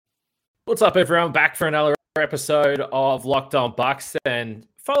What's up, everyone? Back for another episode of Locked On Bucks. And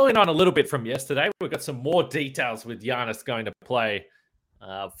following on a little bit from yesterday, we've got some more details with Giannis going to play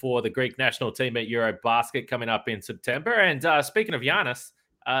for the Greek national team at Eurobasket coming up in September. And speaking of Giannis,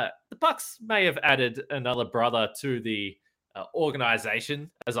 the Bucks may have added another brother to the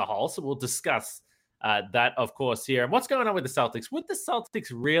organization as a whole. So we'll discuss that, of course, here. And what's going on with the Celtics? Would the Celtics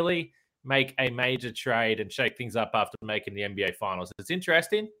really make a major trade and shake things up after making the NBA Finals? It's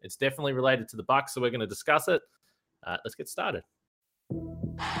interesting. It's definitely related to the Bucks, so we're going to discuss it. Let's get started.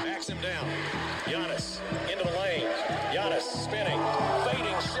 Backs him down. Giannis into the lane. Giannis spinning,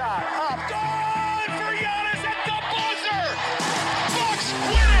 fading shot. Up, good for Giannis at the buzzer. Bucks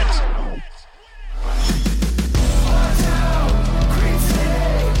win it.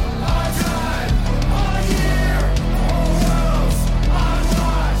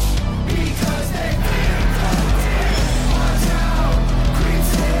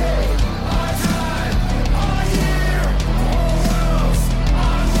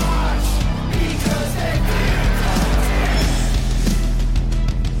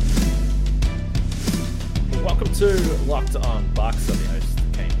 To Locked On Bucks. I'm the host,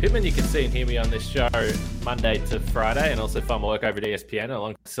 Kane Pittman. You can see and hear me on this show Monday to Friday, and also find my work over at ESPN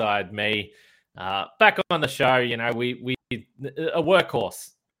alongside me. Back on the show, you know, we a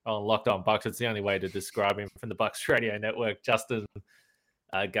workhorse on Locked On Bucks. It's the only way to describe him from the Bucks Radio Network, Justin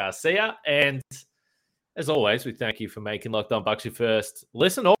Garcia. And as always, we thank you for making Locked On Bucks your first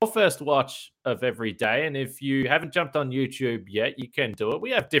listen or first watch of every day. And if you haven't jumped on YouTube yet, you can do it.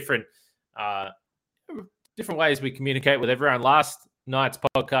 We have different ways we communicate with everyone. Last night's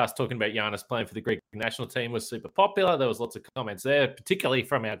podcast talking about Giannis playing for the Greek national team was super popular. There was lots of comments there, particularly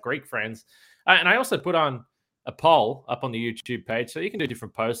from our Greek friends. And I also put on a poll up on the YouTube page, so you can do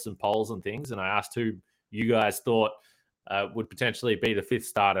different posts and polls and things. And I asked who you guys thought would potentially be the fifth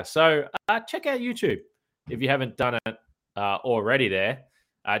starter. So check out YouTube if you haven't done it already there.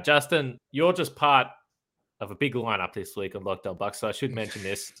 Justin, you're just part of a big lineup this week on Locked On Bucks, so I should mention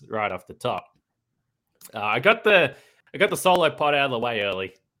this right off the top. I got the solo pod out of the way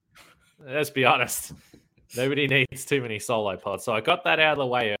early. Let's be honest. Nobody needs too many solo pods. So I got that out of the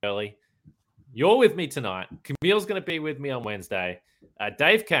way early. You're with me tonight. Camille's going to be with me on Wednesday.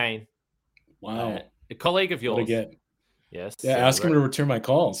 Dave Kane. Wow. A colleague of yours. Yes. Yeah, ask him to return my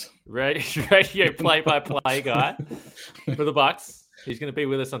calls. Radio play-by-play guy for the Bucks. He's going to be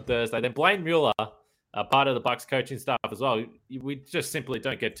with us on Thursday. Then Blaine Mueller, part of the Bucks coaching staff as well. We just simply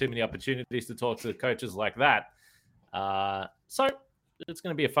don't get too many opportunities to talk to the coaches like that. So it's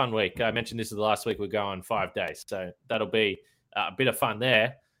going to be a fun week. I mentioned this the last week. We're going 5 days, so that'll be a bit of fun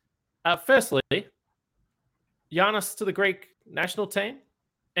there. Firstly, Giannis to the Greek national team.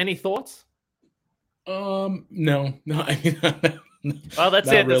 Any thoughts? No. I mean, oh, that's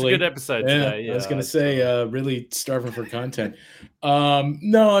it. Really. That's a good episode today. Yeah, I was going to say, really starving for content.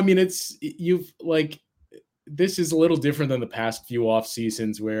 No, I mean, this is a little different than the past few off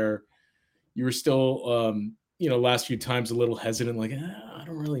seasons where you were still, last few times a little hesitant, like, I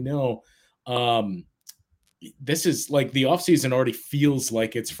don't really know. This is like the off season already feels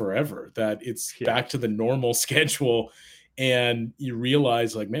like it's forever, that it's back to the normal schedule. And you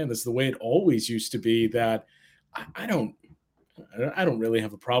realize, like, man, this is the way it always used to be, that I don't really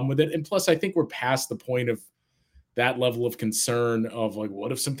have a problem with it. And plus, I think we're past the point of that level of concern of, like,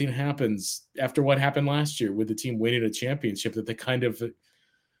 what if something happens after what happened last year with the team winning a championship, that they kind of,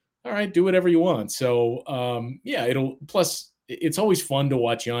 all right, do whatever you want. So, plus it's always fun to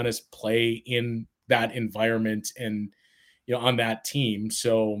watch Giannis play in that environment and, on that team.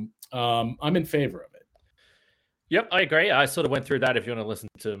 So I'm in favor of it. Yep, I agree. I sort of went through that. If you want to listen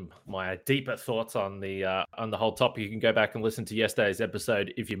to my deeper thoughts on the whole topic, you can go back and listen to yesterday's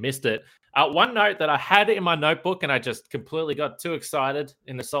episode if you missed it. One note that I had in my notebook, and I just completely got too excited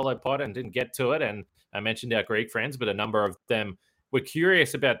in the solo pod and didn't get to it, and I mentioned our Greek friends, but a number of them were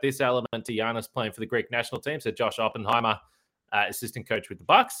curious about this element to Giannis playing for the Greek national team. So Josh Oppenheimer, assistant coach with the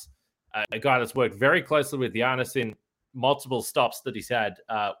Bucks, a guy that's worked very closely with Giannis in multiple stops that he's had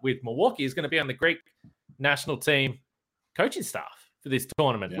with Milwaukee, is going to be on the Greek national team coaching staff for this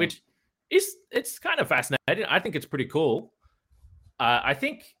tournament, which it's kind of fascinating. I think it's pretty cool. I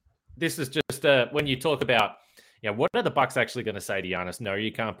think this is just when you talk about, what are the Bucks actually going to say to Giannis? No,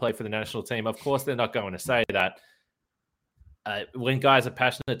 you can't play for the national team. Of course, they're not going to say that. When guys are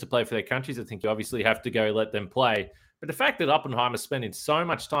passionate to play for their countries, I think you obviously have to go let them play. But the fact that Oppenheimer's spending so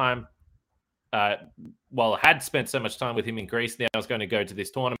much time, had spent so much time with him in Greece, now is going to go to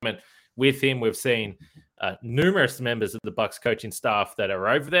this tournament with him. We've seen numerous members of the Bucks coaching staff that are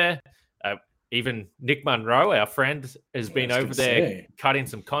over there. even Nick Monroe, our friend, has been over there cutting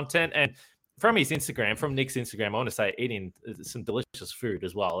some content. And from his Instagram, from Nick's Instagram, I want to say eating some delicious food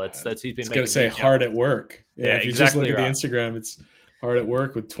as well. That's he's been going to say hard at work. Yeah, if you exactly just look at the Instagram, it's hard at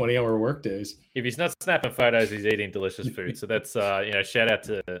work with 20-hour work days. If he's not snapping photos, he's eating delicious food. So that's shout out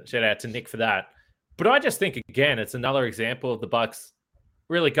to Nick for that. But I just think, again, it's another example of the Bucks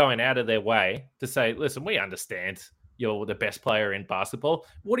really going out of their way to say, listen, we understand you're the best player in basketball.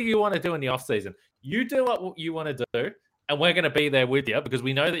 What do you want to do in the offseason? You do what you want to do, and we're going to be there with you because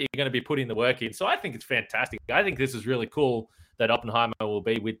we know that you're going to be putting the work in. So I think it's fantastic. I think this is really cool that Oppenheimer will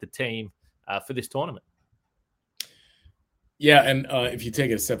be with the team for this tournament. Yeah, and if you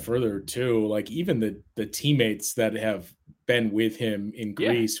take it a step further too, like even the teammates that have been with him in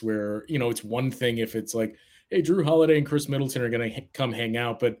Greece, where it's one thing if it's like, hey, Drew Holiday and Chris Middleton are going to come hang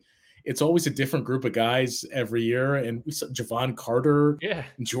out, but it's always a different group of guys every year. And we saw Javon Carter,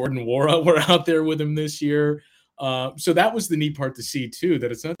 and Jordan Nwora were out there with him this year. So that was the neat part to see too,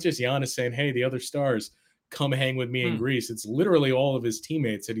 that it's not just Giannis saying, hey, the other stars, come hang with me in Greece. It's literally all of his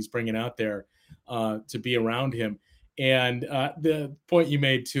teammates that he's bringing out there to be around him. And the point you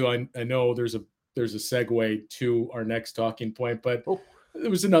made too, I know there's a segue to our next talking point, but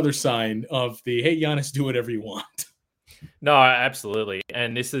there was another sign of the, hey, Giannis, do whatever you want. No, absolutely.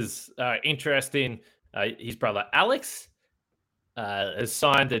 And this is interesting. His brother Alex has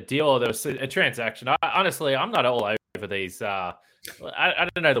signed a deal. There was a transaction. Honestly, I'm not all over these. I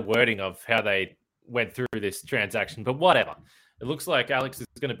don't know the wording of how they went through this transaction, but whatever. It looks like Alex is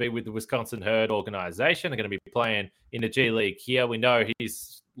going to be with the Wisconsin Herd organization. They're going to be playing in the G League here. We know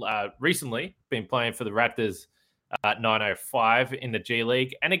he's recently been playing for the Raptors at 905 in the G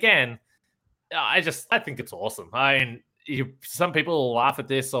League. And again, I think it's awesome. I mean, some people will laugh at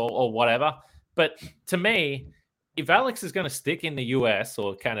this or whatever. But to me, if Alex is going to stick in the US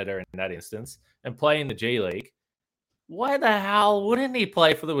or Canada in that instance and play in the G League, why the hell wouldn't he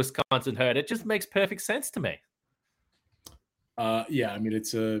play for the Wisconsin Herd? It just makes perfect sense to me. Yeah, I mean,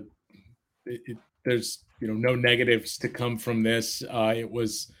 there's no negatives to come from this. It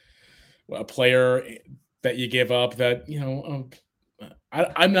was a player that you give up that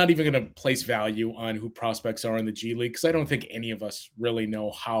I'm not even going to place value on who prospects are in the G League because I don't think any of us really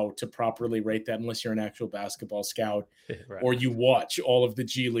know how to properly rate that unless you're an actual basketball scout right. Or you watch all of the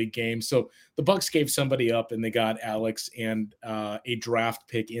G League games. So the Bucks gave somebody up and they got Alex and a draft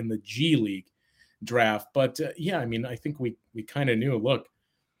pick in the G League draft. But yeah, I mean, I think we kind of knew, look,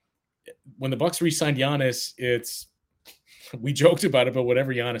 when the Bucks re-signed Giannis, we joked about it, but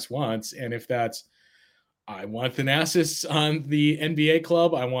whatever Giannis wants. And if that's, I want Thanasis on the NBA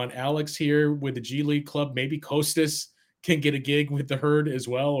club, I want Alex here with the G League club, maybe Kostas can get a gig with the Herd as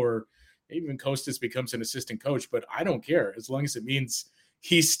well, or even Kostas becomes an assistant coach, but I don't care as long as it means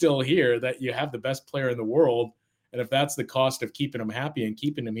he's still here, that you have the best player in the world. And if that's the cost of keeping him happy and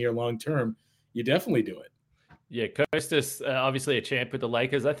keeping him here long-term, you definitely do it. Yeah, Kostas, obviously a champ with the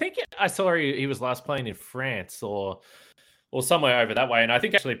Lakers. I think I saw he was last playing in France or somewhere over that way, and I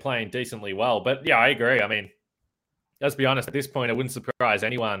think actually playing decently well. But yeah, I agree. I mean, let's be honest, at this point, it wouldn't surprise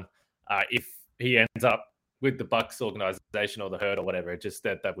anyone if he ends up with the Bucks organization or the Herd or whatever. It just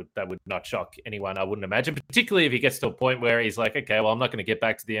that would not shock anyone, I wouldn't imagine, particularly if he gets to a point where he's like, okay, well, I'm not going to get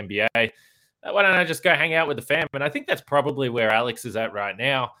back to the NBA. Why don't I just go hang out with the fam? And I think that's probably where Alex is at right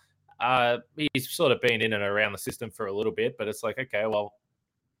now. He's sort of been in and around the system for a little bit, but it's like, okay, well,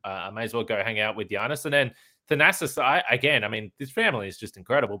 I may as well go hang out with Giannis. And then Thanasis, I mean, this family is just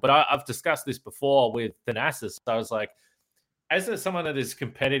incredible. But I've discussed this before with Thanasis. I was like, as someone that is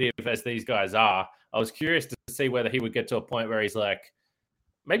competitive as these guys are, I was curious to see whether he would get to a point where he's like,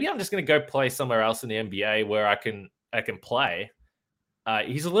 maybe I'm just going to go play somewhere else in the NBA where I can play.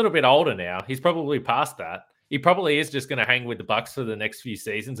 He's a little bit older now. He's probably past that. He probably is just going to hang with the Bucks for the next few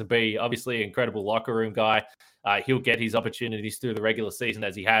seasons and be obviously an incredible locker room guy. He'll get his opportunities through the regular season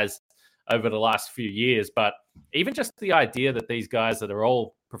as he has over the last few years. But even just the idea that these guys that are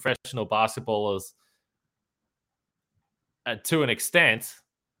all professional basketballers to an extent,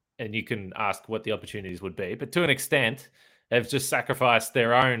 and you can ask what the opportunities would be, but to an extent, have just sacrificed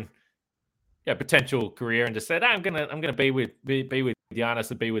their own potential career and just said, I'm gonna be with Giannis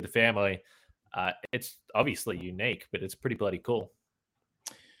and be with the family. It's obviously unique, but it's pretty bloody cool.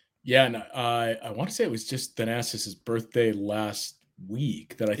 Yeah, and I want to say it was just Thanasis' birthday last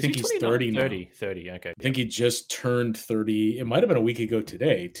week that I think he's 30 now. 30, okay. I think he just turned 30. It might have been a week ago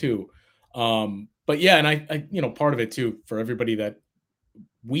today, too. But yeah, and I part of it, too, for everybody that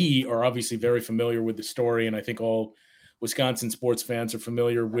we are obviously very familiar with the story, and I think all Wisconsin sports fans are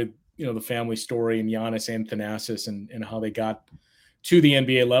familiar with, the family story and Giannis and Thanasis and how they got to the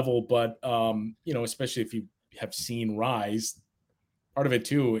NBA level. But, especially if you have seen Rise, part of it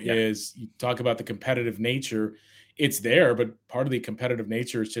too is you talk about the competitive nature. It's there, but part of the competitive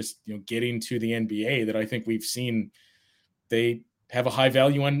nature is just, getting to the NBA that I think we've seen. They have a high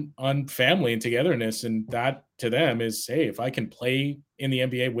value on family and togetherness. And that to them is, hey, if I can play in the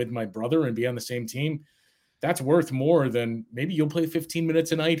NBA with my brother and be on the same team, that's worth more than maybe you'll play 15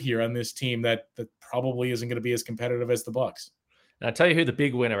 minutes a night here on this team that probably isn't going to be as competitive as the Bucks. And I'll tell you who the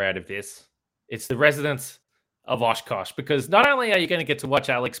big winner out of this. It's the residents of Oshkosh, because not only are you going to get to watch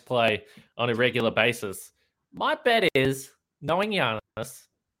Alex play on a regular basis, my bet is, knowing Giannis,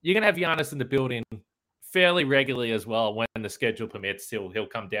 you're going to have Giannis in the building fairly regularly as well. When the schedule permits, he'll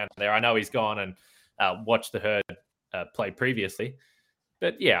come down there. I know he's gone and watched the Herd play previously.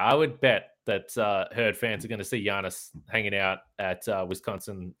 But yeah, I would bet that Herd fans are going to see Giannis hanging out at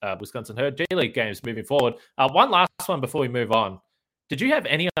Wisconsin Herd G League games moving forward. One last one before we move on. Did you have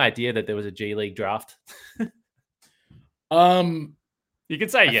any idea that there was a G League draft? You can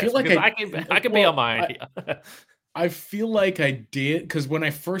say yes. Like I can be on my idea. I feel like I did, because when I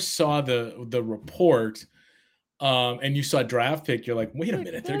first saw the report, and you saw draft pick, you're like, wait a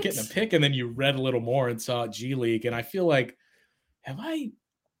minute, they're getting a pick, and then you read a little more and saw G League, and I feel like,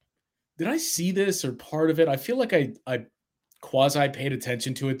 did I see this or part of it? I feel like I quasi paid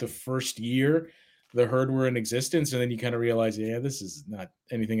attention to it the first year the Herd were in existence, and then you kind of realize, yeah, this is not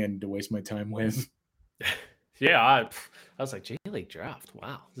anything I need to waste my time with. Yeah, I was like, G League draft.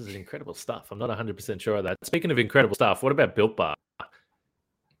 Wow, this is incredible stuff. I'm not 100% sure of that. Speaking of incredible stuff, what about Built Bar?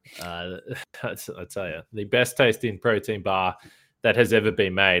 I tell you, the best tasting protein bar that has ever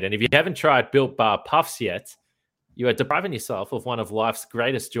been made. And if you haven't tried Built Bar Puffs yet, you are depriving yourself of one of life's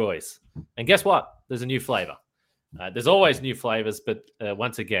greatest joys. And guess what? There's a new flavor. There's always new flavors, but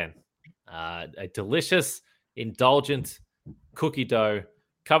once again, a delicious, indulgent cookie dough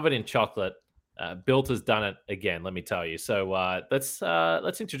covered in chocolate. Built has done it again, let me tell you. So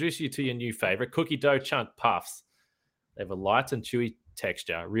let's introduce you to your new favorite, cookie dough chunk puffs. They have a light and chewy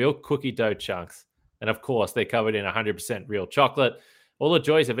texture, real cookie dough chunks. And of course, they're covered in 100% real chocolate. All the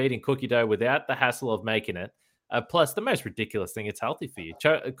joys of eating cookie dough without the hassle of making it. Plus, the most ridiculous thing, it's healthy for you.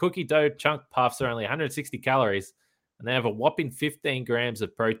 Cookie dough chunk puffs are only 160 calories, and they have a whopping 15 grams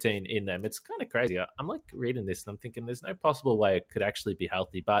of protein in them. It's kind of crazy. I'm like reading this, and I'm thinking there's no possible way it could actually be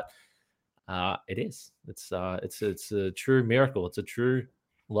healthy, but it is. It's a true miracle. It's a true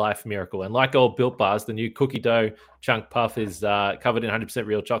life miracle. And like old Built Bars, the new cookie dough chunk puff is covered in 100%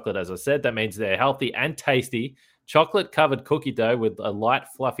 real chocolate. As I said, that means they're healthy and tasty. Chocolate covered cookie dough with a light,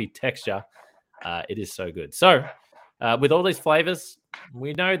 fluffy texture. It is so good. So with all these flavors,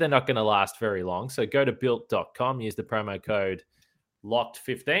 we know they're not going to last very long. So go to built.com, use the promo code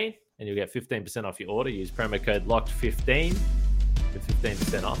LOCKED15, and you'll get 15% off your order. Use promo code LOCKED15 with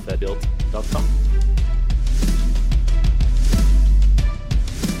 15% off at built.com.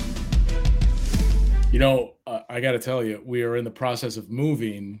 I got to tell you, we are in the process of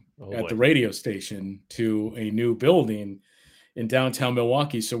moving the radio station to a new building in downtown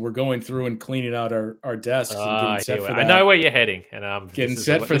Milwaukee. So we're going through and cleaning out our desks and getting set for that. I know where you're heading, and getting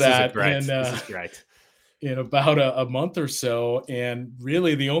set for that. This is great. In about a month or so. And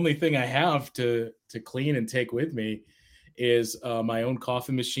really the only thing I have to clean and take with me is my own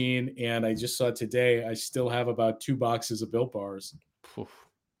coffee machine. And I just saw today, I still have about 2 boxes of Built Bars. Oof,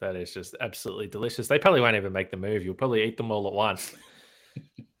 that is just absolutely delicious. They probably won't even make the move. You'll probably eat them all at once.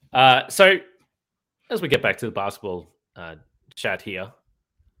 So as we get back to the basketball chat here,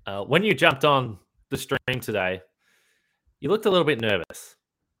 when you jumped on the stream today, you looked a little bit nervous.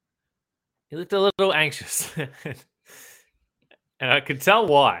 You looked a little anxious. And I could tell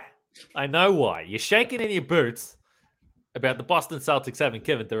why. I know why. You're shaking in your boots about the Boston Celtics having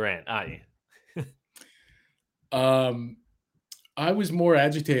Kevin Durant, aren't you? I was more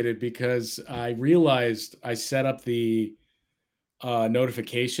agitated because I realized I set up the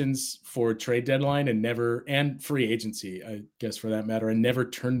notifications for trade deadline and free agency, I guess for that matter, and never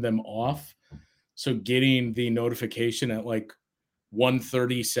turned them off. So getting the notification at like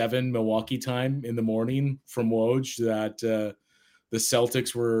 1:37 Milwaukee time in the morning from Woj that the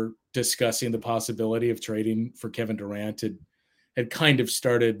Celtics were discussing the possibility of trading for Kevin Durant had kind of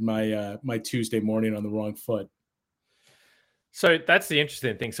started my my Tuesday morning on the wrong foot. So that's the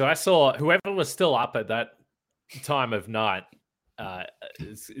interesting thing. So I saw whoever was still up at that time of night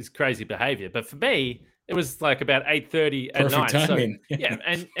is crazy behavior. But for me, It was like about 8:30 at Perfect night. timing. So yeah,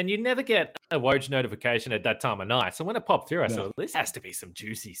 and you never get a Woj notification at that time of night. So when it popped through, I thought this has to be some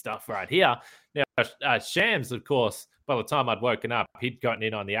juicy stuff right here. Now Shams, of course, by the time I'd woken up, he'd gotten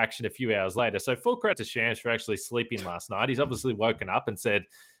in on the action a few hours later. So full credit to Shams for actually sleeping last night. He's obviously woken up and said,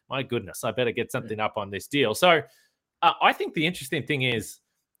 "My goodness, I better get something up on this deal." So I think the interesting thing is,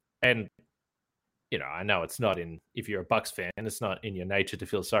 and I know it's not if you're a Bucks fan, it's not in your nature to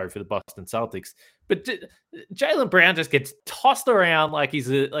feel sorry for the Boston Celtics, but Jaylen Brown just gets tossed around like he's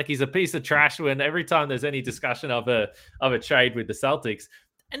a piece of trash when every time there's any discussion of a trade with the Celtics,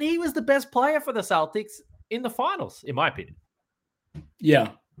 and he was the best player for the Celtics in the finals, in my opinion.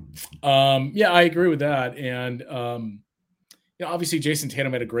 Yeah. I agree with that. And, obviously Jason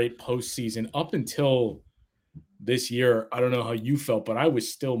Tatum had a great postseason up until this year. I don't know how you felt, but I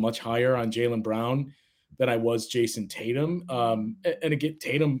was still much higher on Jaylen Brown than I was Jason Tatum. And again,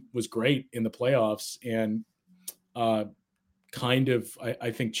 Tatum was great in the playoffs and kind of, I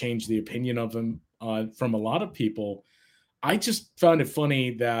think, changed the opinion of him from a lot of people. I just found it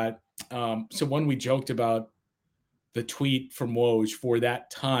funny that, so when we joked about the tweet from Woj for that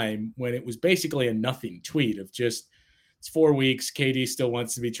time when it was basically a nothing tweet of just, it's 4 weeks. KD still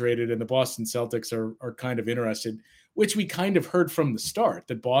wants to be traded, and the Boston Celtics are kind of interested, which we kind of heard from the start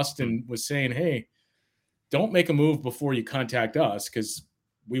that Boston was saying, hey, don't make a move before you contact us because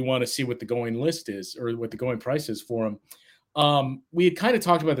we want to see what the going list is or what the going price is for him. We had kind of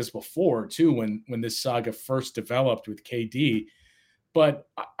talked about this before, too, when this saga first developed with KD, but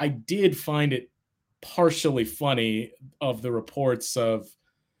I did find it partially funny of the reports of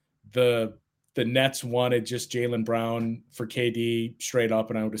the Nets wanted just Jaylen Brown for KD straight up,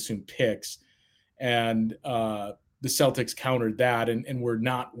 and I would assume picks. And the Celtics countered that and were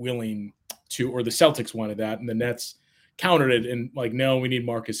not willing to, or the Celtics wanted that, and the Nets countered it and like, no, we need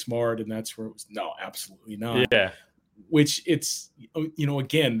Marcus Smart. And that's where it was, no, absolutely not. Yeah. Which it's,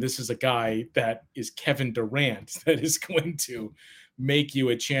 again, this is a guy that is Kevin Durant that is going to make you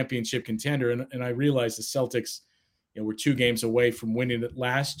a championship contender. And I realize the Celtics, were 2 games away from winning it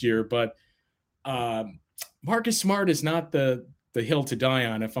last year, but Marcus Smart is not the hill to die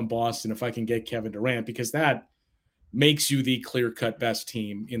on if I'm Boston, if I can get Kevin Durant, because that makes you the clear-cut best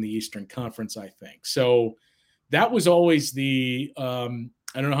team in the Eastern Conference, I think. So that was always the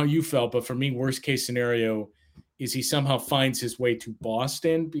I don't know how you felt, but for me, worst case scenario is he somehow finds his way to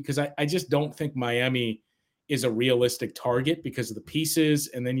Boston, because I just don't think Miami is a realistic target because of the pieces.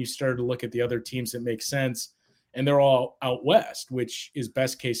 And then you start to look at the other teams that make sense, and they're all out west, which is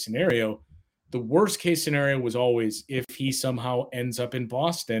best case scenario. The worst case scenario was always if he somehow ends up in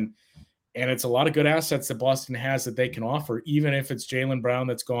Boston, and it's a lot of good assets that Boston has that they can offer, even if it's Jaylen Brown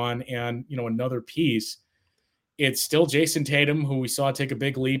that's gone and, another piece. It's still Jason Tatum, who we saw take a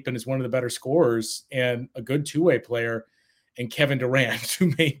big leap and is one of the better scorers and a good two-way player, and Kevin Durant,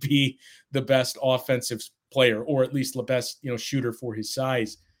 who may be the best offensive player or at least the best, shooter for his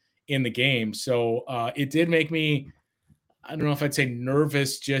size in the game. So it did make me, I don't know if I'd say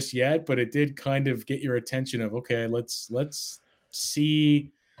nervous just yet, but it did kind of get your attention of, okay, let's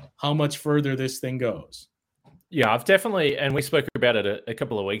see how much further this thing goes. Yeah, I've definitely, and we spoke about it a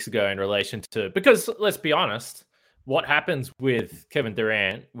couple of weeks ago in relation to, because let's be honest, what happens with Kevin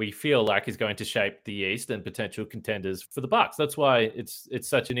Durant, we feel like is going to shape the East and potential contenders for the Bucks. That's why it's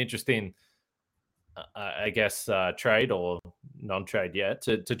such an interesting, trade or non-trade yet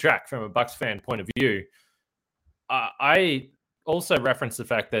to track from a Bucks fan point of view. I also reference the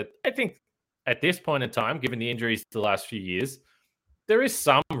fact that I think at this point in time, given the injuries the last few years, there is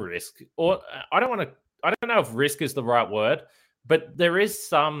some risk, or I don't know if risk is the right word, but there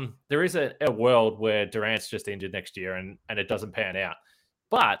is a world where Durant's just injured next year and it doesn't pan out.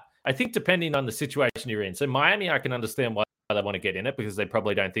 But I think depending on the situation you're in, so Miami, I can understand why they want to get in it because they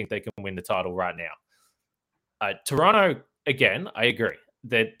probably don't think they can win the title right now. Toronto, again, I agree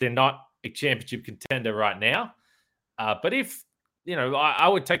that they're not a championship contender right now. But if, I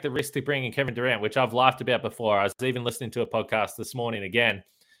would take the risk to bring in Kevin Durant, which I've laughed about before. I was even listening to a podcast this morning again,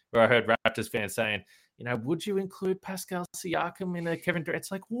 where I heard Raptors fans saying, would you include Pascal Siakam in a Kevin Durant?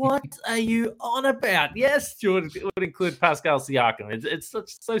 It's like, what are you on about? Yes, you would include Pascal Siakam. It's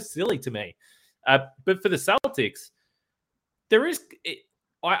so silly to me. But for the Celtics,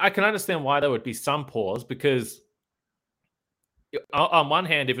 I can understand why there would be some pause, because on one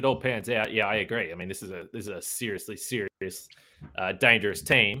hand, if it all pans out, yeah, I agree. I mean, this is a seriously serious, dangerous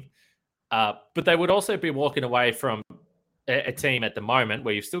team. But they would also be walking away from a team at the moment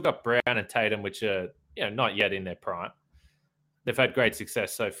where you've still got Brown and Tatum, which are not yet in their prime. They've had great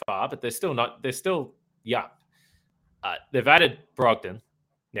success so far, but they're still young. They've added Brogdon.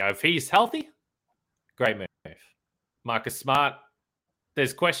 Now, if he's healthy, great move. Marcus Smart,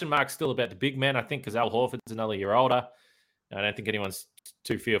 there's question marks still about the big men, I think, because Al Horford's another year older. I don't think anyone's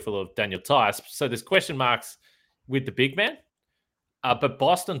too fearful of Daniel Tice. So there's question marks with the big men. But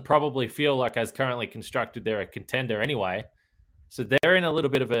Boston probably feel like, as currently constructed, they're a contender anyway. So they're in a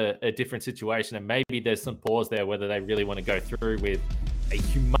little bit of a different situation. And maybe there's some pause there whether they really want to go through with a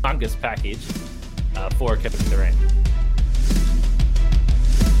humongous package for Kevin Durant.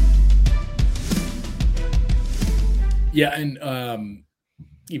 Yeah, and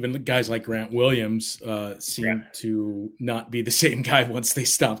even guys like Grant Williams seem to not be the same guy once they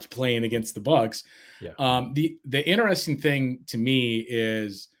stopped playing against the Bucks. Yeah. The interesting thing to me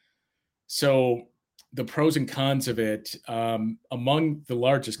is, so the pros and cons of it, among the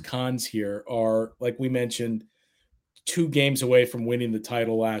largest cons here are, like we mentioned, 2 games away from winning the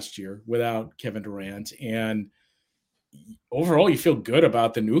title last year without Kevin Durant. And overall, you feel good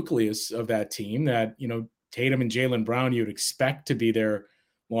about the nucleus of that team that, Tatum and Jaylen Brown, you'd expect to be there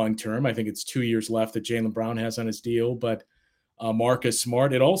long-term. I think it's 2 years left that Jaylen Brown has on his deal, but Marcus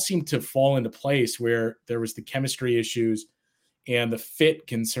Smart, it all seemed to fall into place where there was the chemistry issues and the fit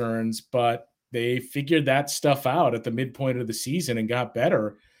concerns, but they figured that stuff out at the midpoint of the season and got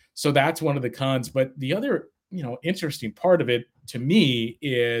better. So that's one of the cons. But the other, interesting part of it to me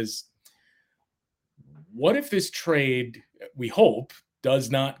is, what if this trade, we hope,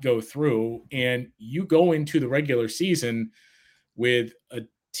 does not go through and you go into the regular season with a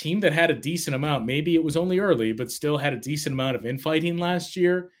team that had a decent amount, maybe it was only early, but still had a decent amount of infighting last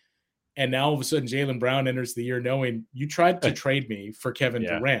year. And now all of a sudden Jaylen Brown enters the year knowing you tried to trade me for Kevin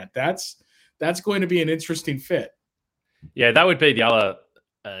Durant. That's going to be an interesting fit. Yeah, that would be the other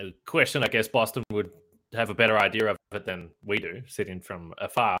question. I guess Boston would have a better idea of it than we do, sitting from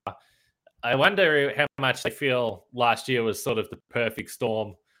afar. I wonder how much they feel last year was sort of the perfect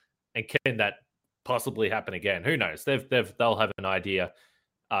storm, and can that possibly happen again? Who knows? They'll have an idea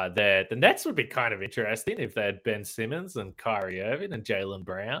there. The Nets would be kind of interesting if they had Ben Simmons and Kyrie Irving and Jaylen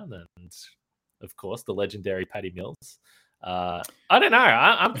Brown and, of course, the legendary Patty Mills. I don't know.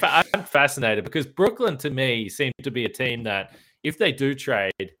 I'm fascinated because Brooklyn, to me, seems to be a team that if they do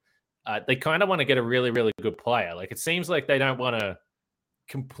trade, they kind of want to get a really, really good player. Like, it seems like they don't want to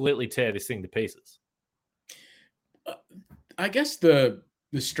completely tear this thing to pieces. I guess the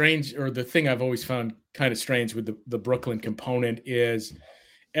strange, or the thing I've always found kind of strange with the Brooklyn component is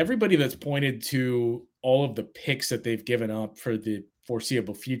everybody that's pointed to all of the picks that they've given up for the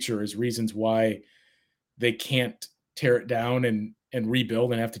foreseeable future as reasons why they can't tear it down and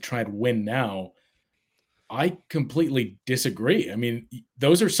rebuild and have to try to win now. I completely disagree. I mean,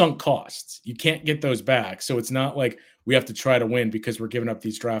 those are sunk costs. You can't get those back. So it's not like we have to try to win because we're giving up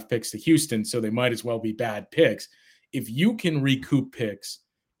these draft picks to Houston, so they might as well be bad picks. If you can recoup picks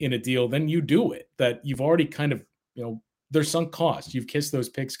in a deal, then you do it. That you've already kind of, they're sunk costs. You've kissed those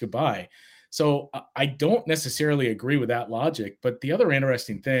picks goodbye. So I don't necessarily agree with that logic. But the other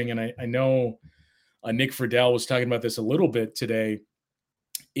interesting thing, and I know Nick Friedel was talking about this a little bit today,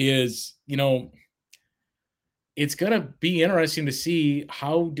 is, it's going to be interesting to see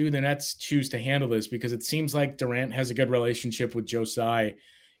how do the Nets choose to handle this, because it seems like Durant has a good relationship with Joe Tsai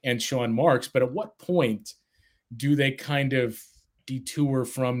and Sean Marks. But at what point do they kind of detour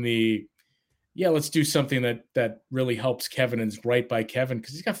from let's do something that really helps Kevin and is right by Kevin,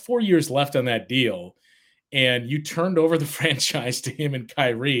 because he's got 4 years left on that deal. And you turned over the franchise to him and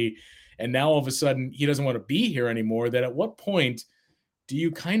Kyrie, and now all of a sudden he doesn't want to be here anymore. That at what point do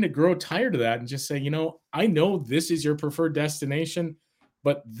you kind of grow tired of that and just say, I know this is your preferred destination,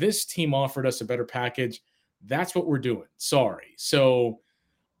 but this team offered us a better package. That's what we're doing. Sorry. So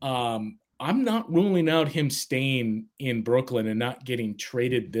I'm not ruling out him staying in Brooklyn and not getting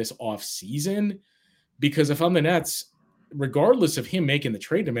traded this offseason, because if I'm the Nets, regardless of him making the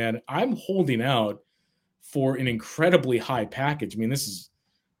trade demand, I'm holding out for an incredibly high package. I mean, this is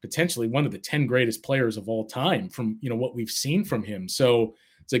potentially one of the 10 greatest players of all time from, what we've seen from him. So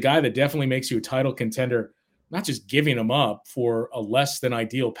it's a guy that definitely makes you a title contender, not just giving him up for a less than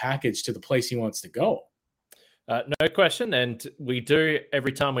ideal package to the place he wants to go. No question. And we do,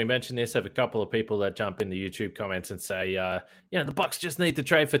 every time we mention this, have a couple of people that jump in the YouTube comments and say, the Bucks just need to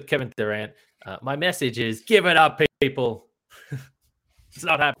trade for Kevin Durant. My message is, give it up, people. It's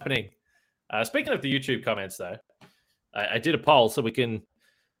not happening. Speaking of the YouTube comments, though, I did a poll so we can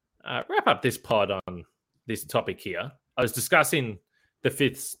wrap up this pod on this topic here. I was discussing the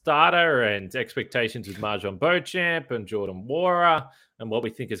fifth starter and expectations with Marjon Beauchamp and Jordan Nwora and what we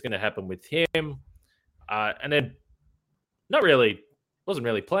think is going to happen with him. And then wasn't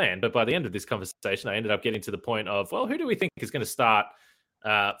really planned, but by the end of this conversation, I ended up getting to the point of, well, who do we think is going to start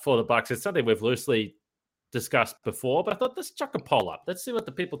for the Bucks? It's something we've loosely discussed before, but I thought let's chuck a poll up. Let's see what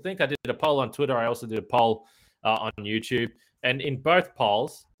the people think. I did a poll on Twitter. I also did a poll on YouTube, and in both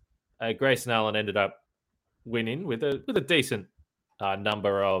polls, Grayson Allen ended up winning with a decent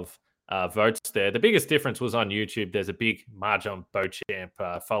number of votes there. The biggest difference was on YouTube. There's a big margin on Beauchamp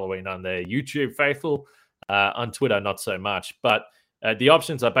following on the YouTube faithful. On Twitter, not so much. But the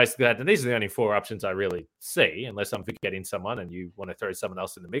options I basically had, and these are the only 4 options I really see, unless I'm forgetting someone and you want to throw someone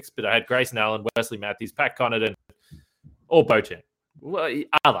else in the mix. But I had Grayson Allen, Wesley Matthews, Pat Connaughton, or Beauchamp. Well,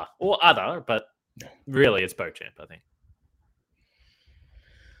 other, but really it's Beauchamp, I think.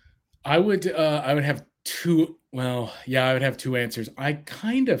 I would have 2. Well, yeah, I would have 2 answers. I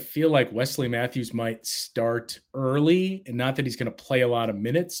kind of feel like Wesley Matthews might start early, and not that he's going to play a lot of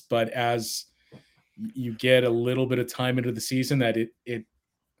minutes, but as you get a little bit of time into the season, that it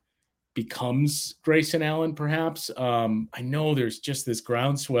becomes Grayson Allen, perhaps. I know there's just this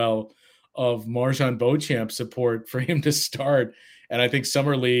groundswell of MarJon Beauchamp support for him to start, and I think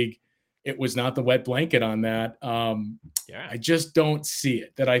Summer League, it was not the wet blanket on that. I just don't see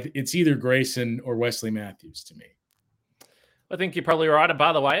it. It's either Grayson or Wesley Matthews to me. I think you're probably right. And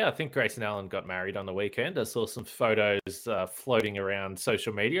by the way, I think Grayson Allen got married on the weekend. I saw some photos floating around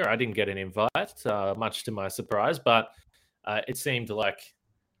social media. I didn't get an invite, much to my surprise, but it seemed like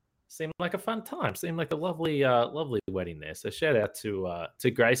a fun time. Seemed like a lovely wedding there. So shout out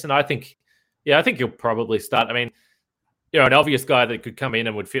to Grayson. I think he'll probably start. I mean, an obvious guy that could come in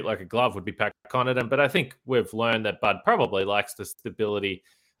and would fit like a glove would be Pat Connaughton, but I think we've learned that Bud probably likes the stability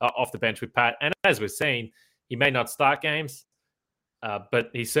off the bench with Pat. And as we've seen, he may not start games, but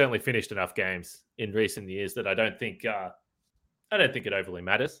he certainly finished enough games in recent years that I don't think it overly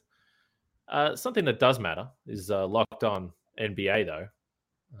matters. Something that does matter is Locked On NBA, though.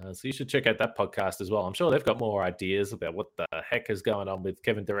 So you should check out that podcast as well. I'm sure they've got more ideas about what the heck is going on with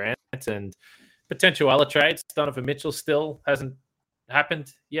Kevin Durant and potential other trades. Donovan Mitchell still hasn't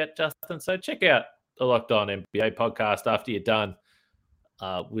happened yet, Justin. So check out the Locked On NBA podcast after you're done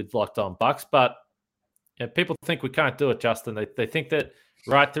with Locked On Bucks. But people think we can't do it, Justin. They think that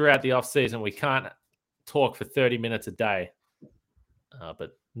right throughout the offseason we can't talk for 30 minutes a day.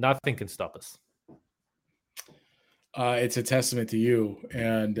 But nothing can stop us. It's a testament to you,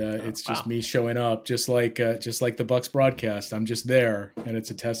 and it's just me showing up, just like the Bucks broadcast. I'm just there, and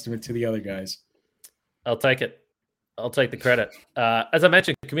it's a testament to the other guys. I'll take it. I'll take the credit. As I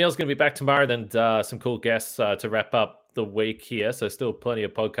mentioned, Camille's going to be back tomorrow, and some cool guests to wrap up the week here. So still plenty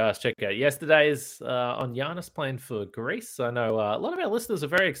of podcasts. Check out yesterday's on Giannis playing for Greece. I know a lot of our listeners are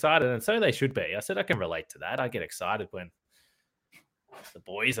very excited, and so they should be. I said I can relate to that. I get excited when the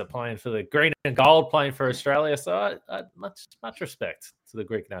boys are playing for the green and gold, playing for Australia. So I much respect to the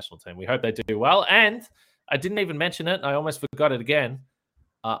Greek national team. We hope they do well. And I didn't even mention it. I almost forgot it again.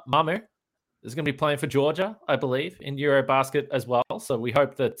 Mamu is going to be playing for Georgia, I believe, in Eurobasket as well. So we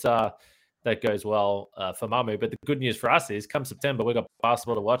hope that that goes well for Mamu. But the good news for us is come September, we've got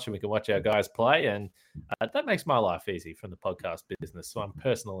basketball to watch and we can watch our guys play. And that makes my life easy from the podcast business. So I'm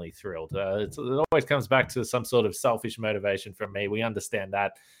personally thrilled. It always comes back to some sort of selfish motivation from me. We understand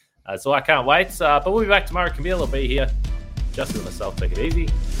that. So I can't wait. But we'll be back tomorrow. Camille will be here. Justin and myself, take it easy.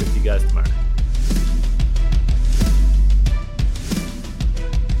 See you guys tomorrow.